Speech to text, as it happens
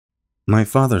My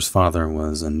father's father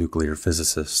was a nuclear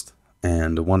physicist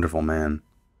and a wonderful man,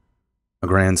 a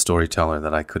grand storyteller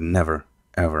that I could never,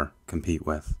 ever compete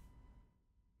with.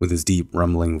 With his deep,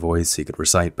 rumbling voice, he could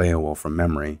recite Beowulf from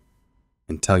memory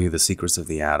and tell you the secrets of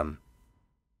the atom.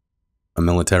 A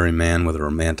military man with a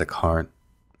romantic heart,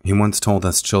 he once told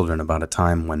us children about a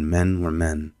time when men were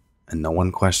men, and no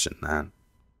one questioned that.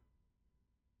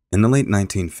 In the late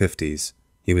 1950s,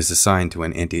 he was assigned to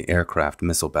an anti-aircraft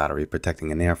missile battery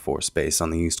protecting an Air Force base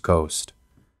on the East Coast.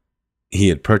 He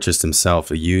had purchased himself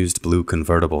a used blue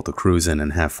convertible to cruise in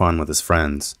and have fun with his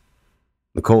friends.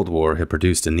 The Cold War had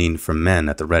produced a need for men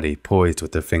at the ready, poised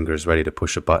with their fingers ready to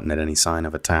push a button at any sign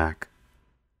of attack.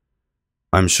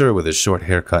 I'm sure with his short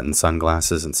haircut and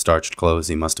sunglasses and starched clothes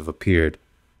he must have appeared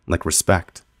like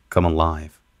respect, come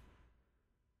alive.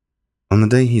 On the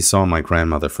day he saw my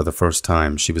grandmother for the first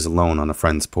time, she was alone on a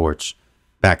friend's porch,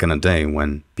 back in a day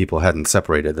when people hadn't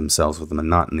separated themselves with the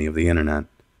monotony of the internet.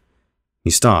 He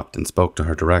stopped and spoke to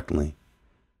her directly.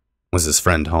 Was his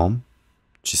friend home?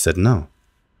 She said no.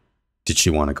 Did she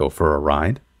want to go for a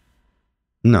ride?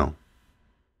 No.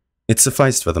 It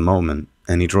sufficed for the moment,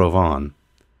 and he drove on.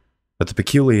 But the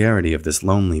peculiarity of this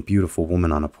lonely, beautiful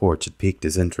woman on a porch had piqued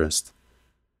his interest.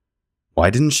 Why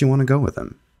didn't she want to go with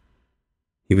him?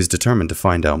 He was determined to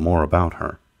find out more about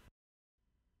her.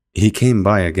 He came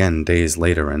by again days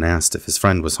later and asked if his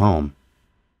friend was home.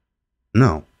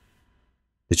 No.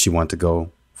 Did she want to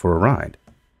go for a ride?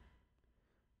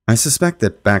 I suspect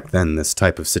that back then this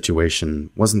type of situation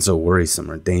wasn't so worrisome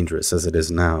or dangerous as it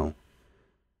is now.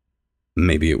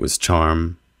 Maybe it was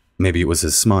charm. Maybe it was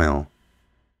his smile.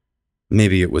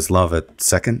 Maybe it was love at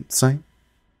second sight?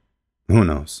 Who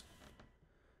knows?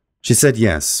 She said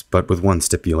yes, but with one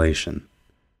stipulation,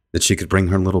 that she could bring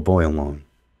her little boy along.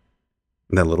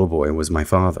 That little boy was my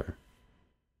father.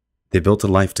 They built a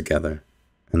life together,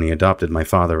 and he adopted my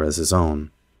father as his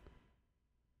own.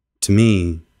 To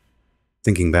me,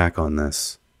 thinking back on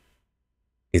this,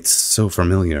 it's so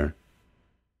familiar.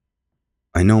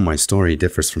 I know my story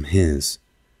differs from his,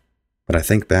 but I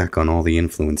think back on all the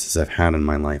influences I've had in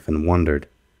my life and wondered,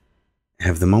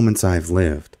 have the moments I've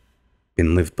lived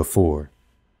been lived before?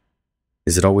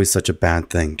 Is it always such a bad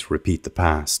thing to repeat the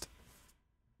past?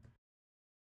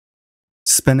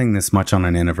 Spending this much on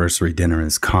an anniversary dinner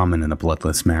is common in a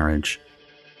bloodless marriage.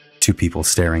 Two people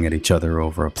staring at each other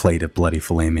over a plate of bloody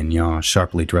filet mignon,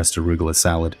 sharply dressed arugula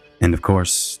salad, and of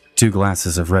course, 2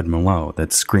 glasses of red Merlot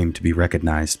that scream to be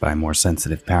recognized by more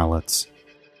sensitive palates.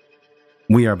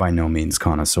 We are by no means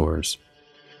connoisseurs.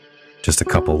 Just a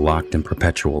couple locked in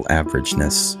perpetual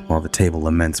averageness, while the table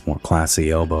laments more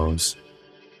classy elbows.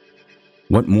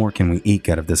 What more can we eke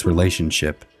out of this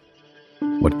relationship?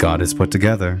 What God has put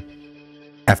together.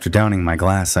 After downing my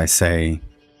glass, I say,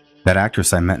 "That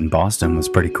actress I met in Boston was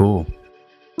pretty cool."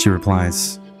 She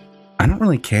replies, "I don't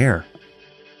really care."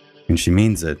 And she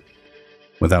means it.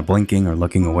 Without blinking or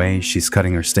looking away, she's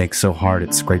cutting her steak so hard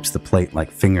it scrapes the plate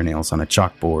like fingernails on a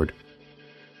chalkboard.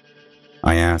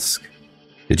 I ask,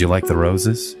 "Did you like the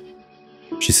roses?"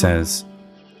 She says,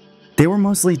 "They were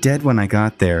mostly dead when I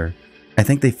got there. I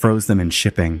think they froze them in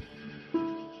shipping."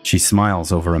 She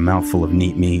smiles over a mouthful of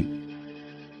neat meat.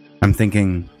 I'm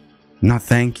thinking, not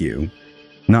thank you.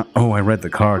 Not, oh, I read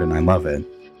the card and I love it.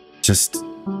 Just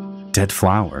dead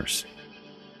flowers.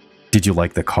 Did you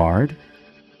like the card?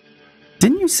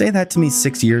 Didn't you say that to me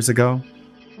 6 years ago?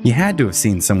 You had to have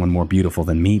seen someone more beautiful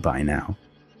than me by now.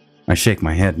 I shake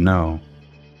my head no.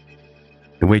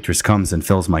 The waitress comes and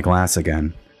fills my glass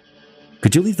again.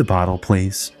 "Could you leave the bottle,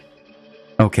 please?"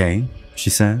 "Okay," she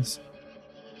says.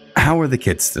 "How are the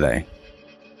kids today?"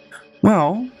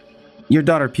 "Well, your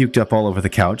daughter puked up all over the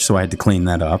couch, so I had to clean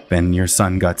that up, and your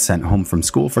son got sent home from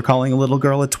school for calling a little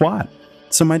girl a twat,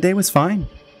 so my day was fine."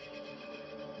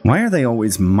 Why are they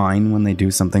always mine when they do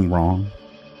something wrong?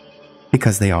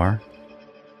 Because they are.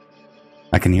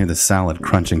 I can hear the salad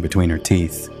crunching between her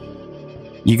teeth.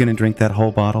 "You gonna drink that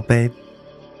whole bottle, babe?"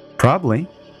 "Probably.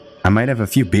 I might have a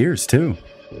few beers, too."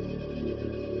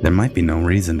 There might be no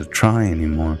reason to try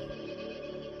anymore.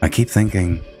 I keep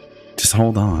thinking, just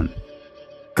hold on.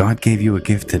 God gave you a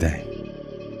gift today.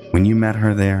 When you met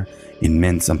her there, it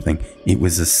meant something. It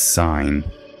was a sign,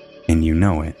 and you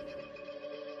know it.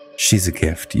 She's a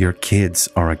gift. Your kids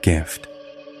are a gift.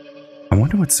 I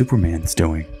wonder what Superman's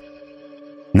doing.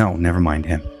 No, never mind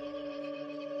him.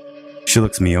 She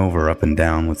looks me over up and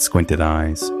down with squinted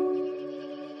eyes.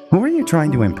 Who are you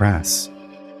trying to impress?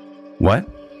 What?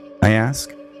 I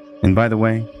ask. And by the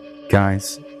way,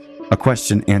 guys, a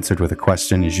question answered with a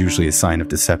question is usually a sign of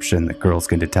deception that girls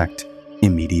can detect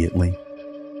immediately.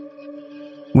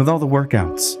 With all the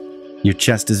workouts, your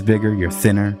chest is bigger, you're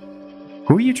thinner,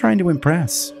 Who are you trying to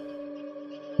impress?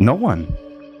 No one.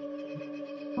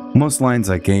 Most lines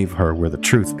I gave her were the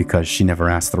truth because she never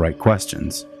asked the right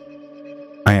questions.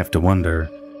 I have to wonder,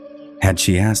 had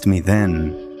she asked me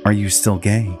then, "Are you still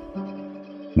gay?"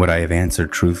 would I have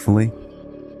answered truthfully?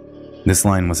 This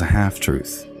line was a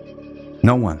half-truth.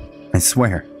 No one, I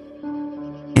swear.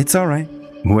 It's all right.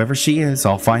 Whoever she is,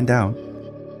 I'll find out.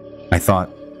 I thought,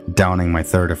 downing my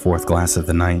third or fourth glass of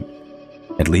the night.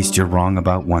 At least you're wrong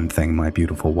about one thing, my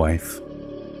beautiful wife.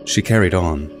 She carried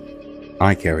on.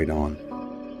 I carried on.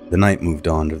 The night moved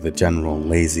on to the general,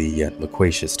 lazy yet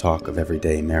loquacious talk of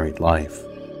everyday married life.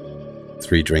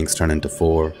 3 drinks turn into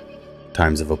 4,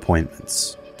 times of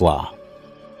appointments, blah.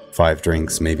 5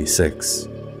 drinks, maybe 6.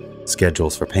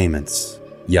 Schedules for payments,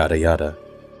 yada yada.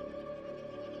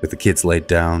 With the kids laid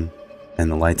down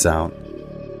and the lights out,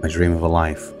 I dream of a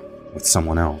life with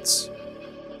someone else.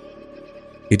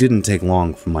 It didn't take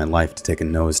long for my life to take a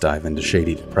nosedive into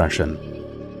shady depression.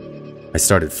 I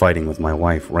started fighting with my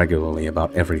wife regularly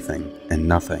about everything and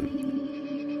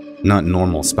nothing. Not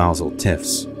normal spousal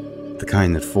tiffs, the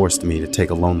kind that forced me to take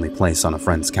a lonely place on a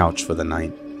friend's couch for the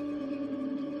night.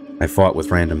 I fought with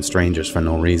random strangers for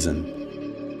no reason,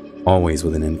 always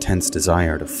with an intense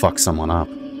desire to fuck someone up.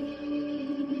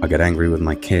 I got angry with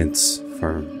my kids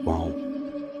for, well,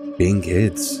 being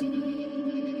kids.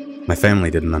 My family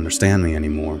didn't understand me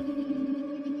anymore.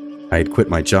 I had quit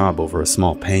my job over a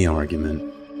small pay argument.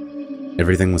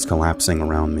 Everything was collapsing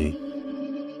around me.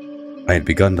 I had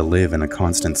begun to live in a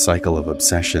constant cycle of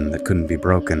obsession that couldn't be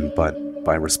broken but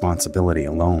by responsibility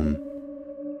alone.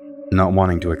 Not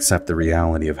wanting to accept the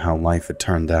reality of how life had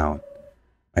turned out,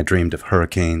 I dreamed of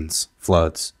hurricanes,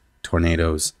 floods,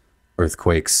 tornadoes,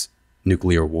 earthquakes,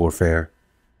 nuclear warfare,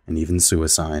 and even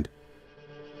suicide.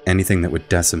 Anything that would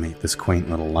decimate this quaint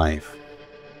little life.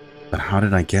 But how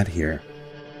did I get here?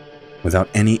 Without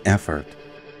any effort,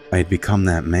 I had become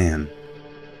that man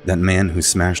who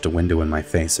smashed a window in my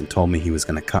face and told me he was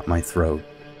going to cut my throat.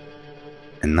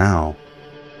 And now,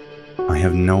 I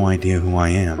have no idea who I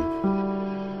am.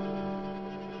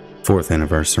 4th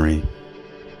anniversary.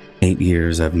 8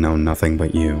 years I've known nothing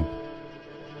but you.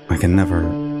 I can never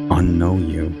unknow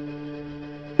you.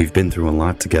 We've been through a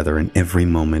lot together and every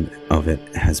moment of it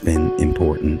has been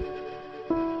important.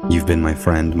 You've been my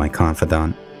friend, my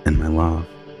confidant, and my love.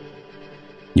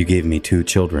 You gave me 2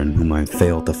 children whom I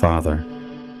failed to father.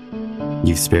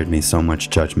 You've spared me so much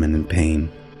judgment and pain.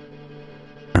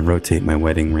 I rotate my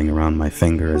wedding ring around my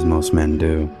finger as most men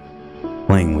do,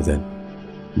 playing with it,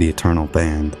 the eternal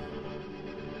band.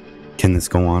 Can this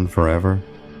go on forever?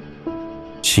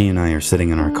 She and I are sitting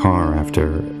in our car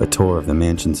after a tour of the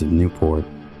mansions of Newport.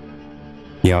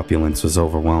 The opulence was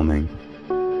overwhelming.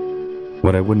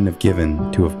 What I wouldn't have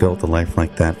given to have built a life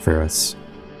like that for us.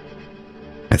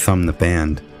 I thumb the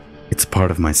band. It's part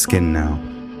of my skin now.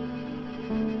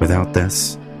 Without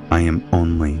this, I am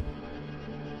only.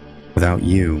 Without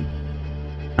you,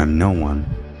 I'm no one.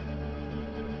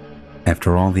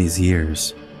 After all these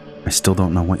years, I still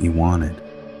don't know what you wanted.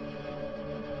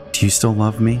 Do you still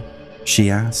love me? She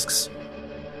asks.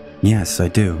 Yes, I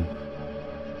do.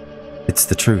 It's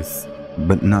the truth,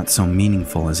 but not so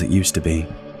meaningful as it used to be.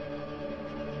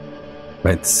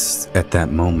 It's at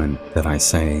that moment that I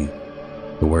say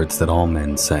the words that all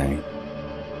men say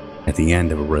at the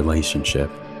end of a relationship.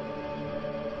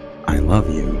 I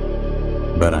love you,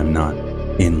 but I'm not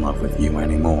in love with you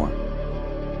anymore.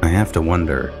 I have to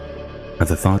wonder, are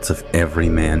the thoughts of every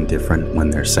man different when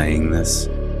they're saying this?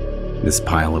 This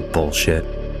pile of bullshit?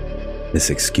 This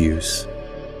excuse?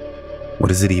 What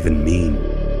does it even mean?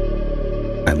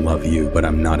 I love you, but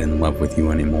I'm not in love with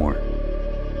you anymore.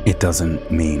 It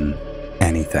doesn't mean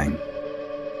anything.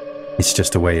 It's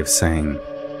just a way of saying,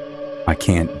 I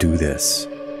can't do this.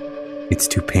 It's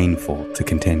too painful to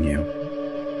continue.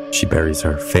 She buries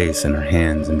her face in her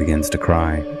hands and begins to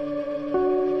cry.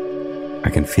 I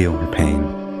can feel her pain.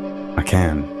 I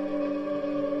can.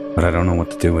 But I don't know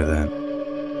what to do with it.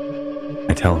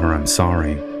 I tell her I'm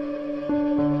sorry.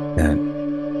 That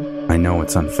I know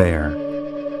it's unfair.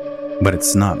 But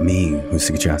it's not me who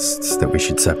suggests that we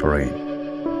should separate.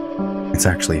 It's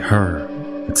actually her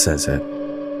that says it.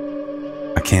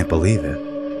 I can't believe it.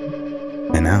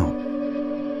 And out.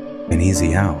 An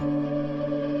easy out.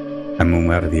 I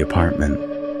move out of the apartment,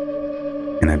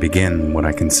 and I begin what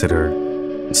I consider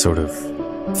sort of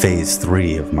phase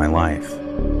 3 of my life,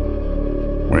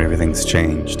 where everything's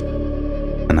changed,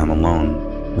 and I'm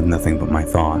alone with nothing but my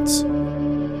thoughts.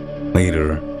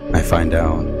 Later, I find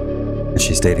out that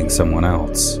she's dating someone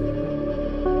else,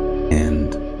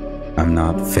 and I'm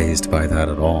not fazed by that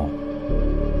at all.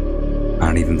 I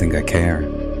don't even think I care.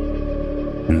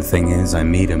 And the thing is, I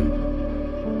meet him,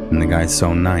 and the guy's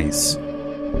so nice.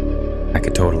 I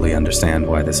could totally understand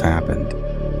why this happened.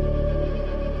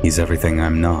 He's everything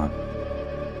I'm not.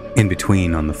 In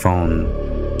between, on the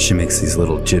phone, she makes these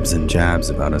little jibs and jabs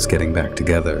about us getting back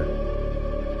together.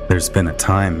 There's been a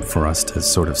time for us to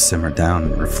sort of simmer down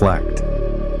and reflect.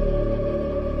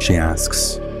 She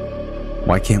asks,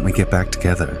 why can't we get back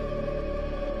together?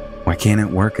 Why can't it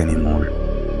work anymore?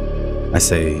 I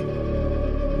say,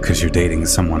 'cause you're dating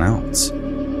someone else.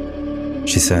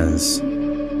 She says,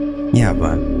 yeah,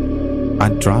 but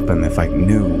I'd drop him if I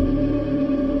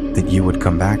knew that you would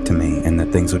come back to me and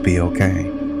that things would be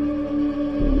okay.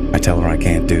 I tell her I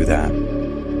can't do that.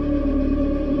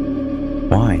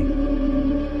 Why?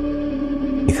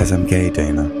 Because I'm gay,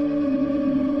 Dana.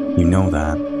 You know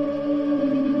that.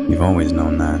 You've always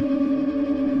known that.